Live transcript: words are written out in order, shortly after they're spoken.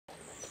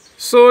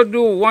So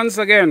once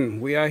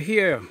again, we are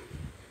here.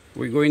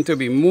 We're going to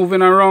be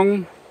moving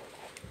around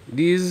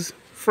these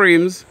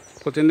frames,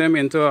 putting them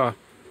into a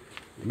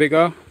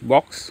bigger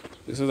box.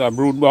 This is a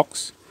brood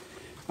box,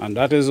 and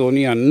that is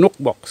only a nook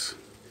box.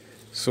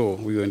 So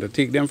we're going to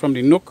take them from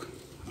the nook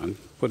and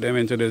put them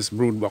into this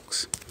brood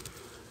box.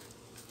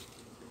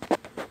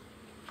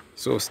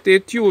 So stay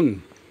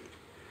tuned.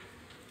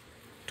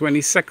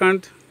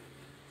 22nd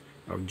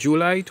of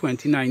July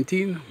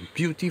 2019,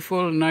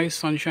 beautiful, nice,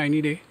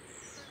 sunshiny day.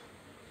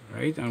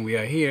 Right, and we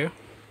are here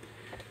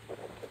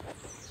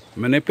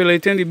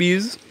manipulating the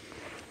bees.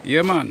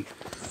 Yeah, man.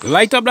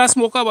 Light up that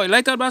smoker, boy.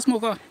 Light up that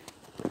smoker.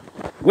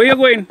 Where you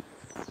going?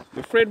 You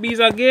afraid bees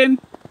again?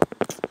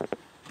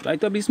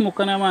 Light up the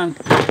smoker now, man.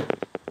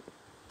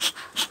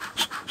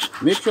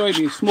 Make sure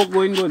the smoke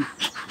going good.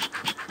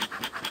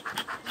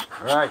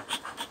 Right.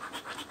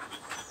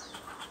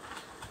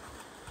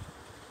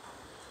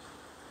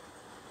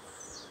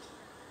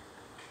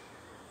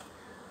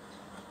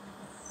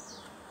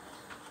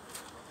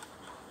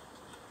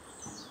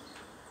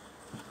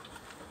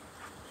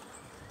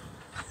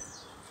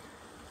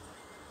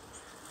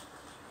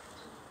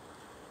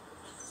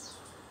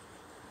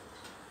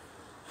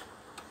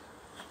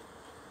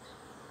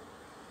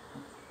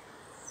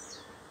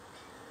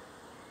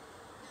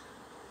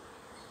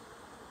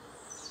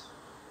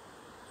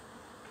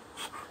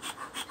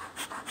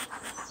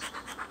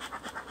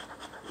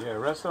 Yeah,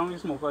 rest on the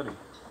smoker there.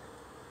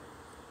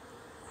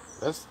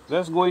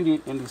 Let's go in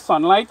the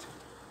sunlight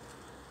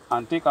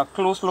and take a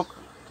close look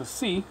to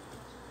see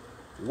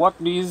what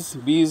these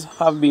bees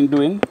have been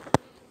doing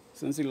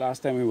since the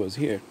last time we was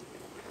here.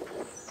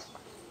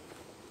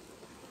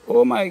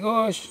 Oh my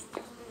gosh.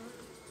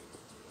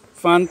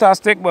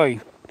 Fantastic,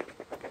 boy.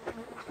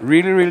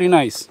 Really, really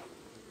nice.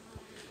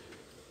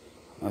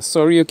 I'm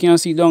sorry you can't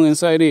see down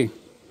inside there.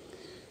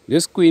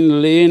 This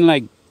queen laying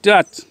like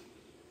that.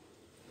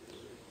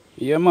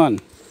 Yeah, man.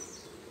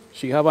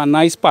 She have a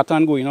nice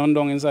pattern going on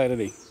down inside of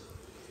there.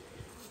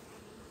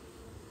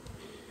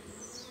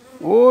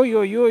 Oh,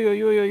 yo, yo, yo,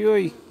 yo, yo,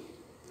 yo.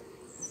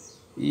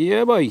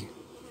 Yeah, boy.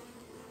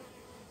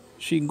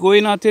 She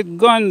going at it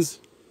guns.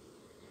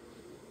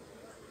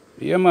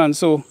 Yeah, man.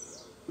 So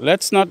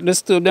let's not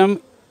disturb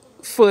them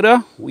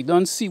further. We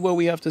don't see what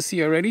we have to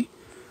see already.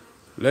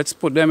 Let's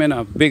put them in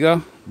a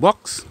bigger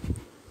box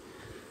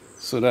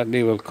so that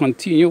they will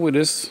continue with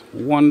this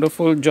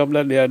wonderful job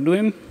that they are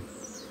doing.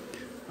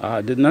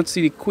 I did not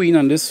see the queen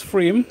on this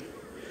frame,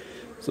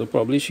 so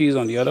probably she's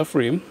on the other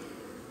frame.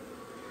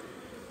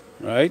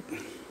 Right?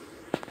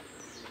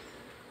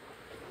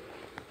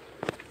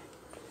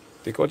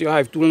 Take out your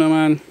hive tool now,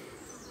 man.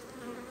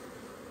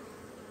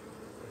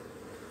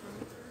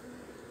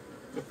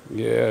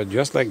 Yeah,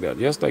 just like that,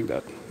 just like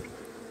that.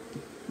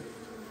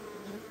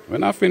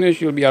 When I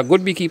finish, you'll be a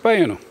good beekeeper,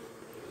 you know.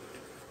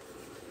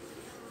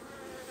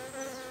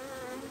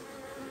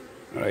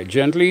 Alright,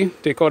 gently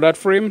take out that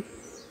frame.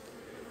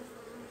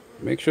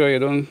 Make sure you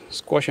don't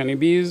squash any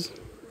bees.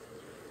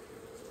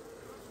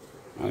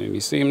 And at the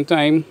same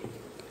time,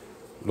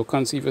 look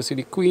and see if you see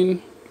the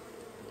queen.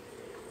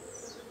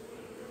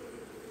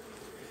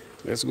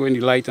 Let's go in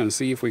the light and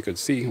see if we could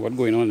see what's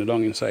going on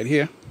down inside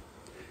here.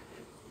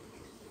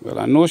 Well,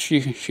 I know she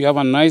have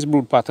a nice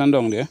brood pattern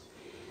down there.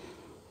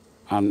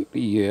 And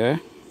yeah,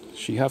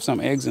 she have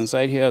some eggs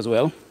inside here as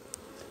well.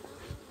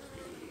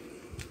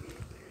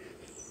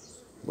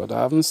 But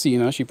I haven't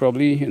seen her. She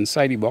probably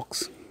inside the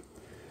box.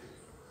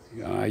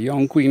 A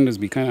young queen does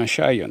be kind of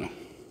shy, you know.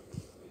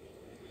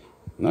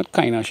 Not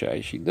kind of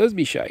shy, she does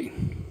be shy.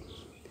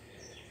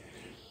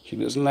 She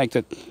doesn't like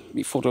to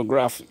be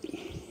photographed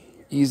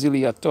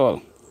easily at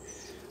all.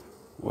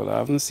 Well, I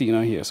haven't seen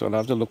her here, so I'll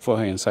have to look for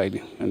her inside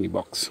in the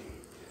box.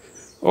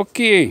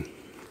 Okay.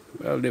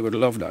 Well, they would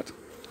love that.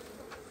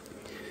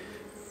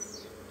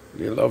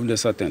 They love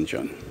this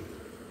attention.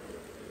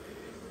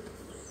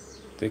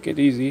 Take it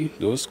easy.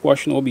 Don't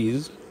squash no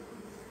bees.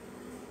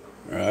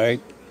 Right.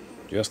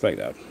 Just like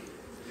that.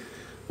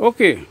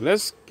 Okay,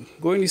 let's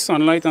go in the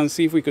sunlight and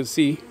see if we could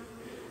see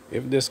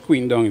if there's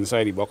queen down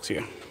inside the box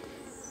here.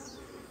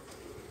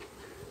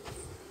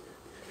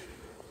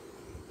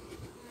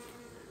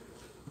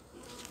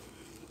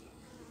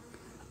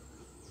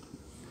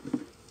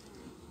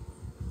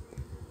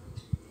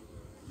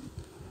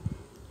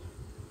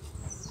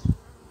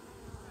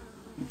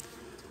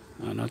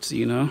 I'm not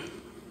seeing her.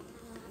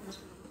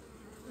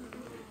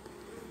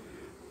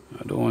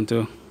 I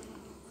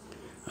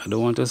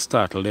don't want to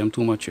startle them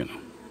too much, you know.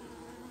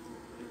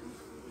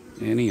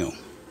 Anyhow,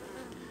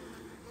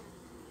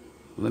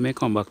 let me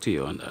come back to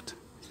you on that.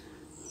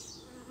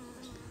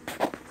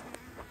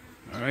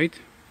 Alright,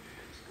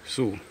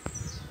 so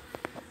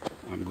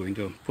I'm going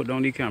to put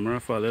down the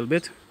camera for a little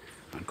bit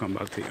and come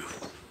back to you.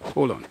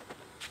 Hold on.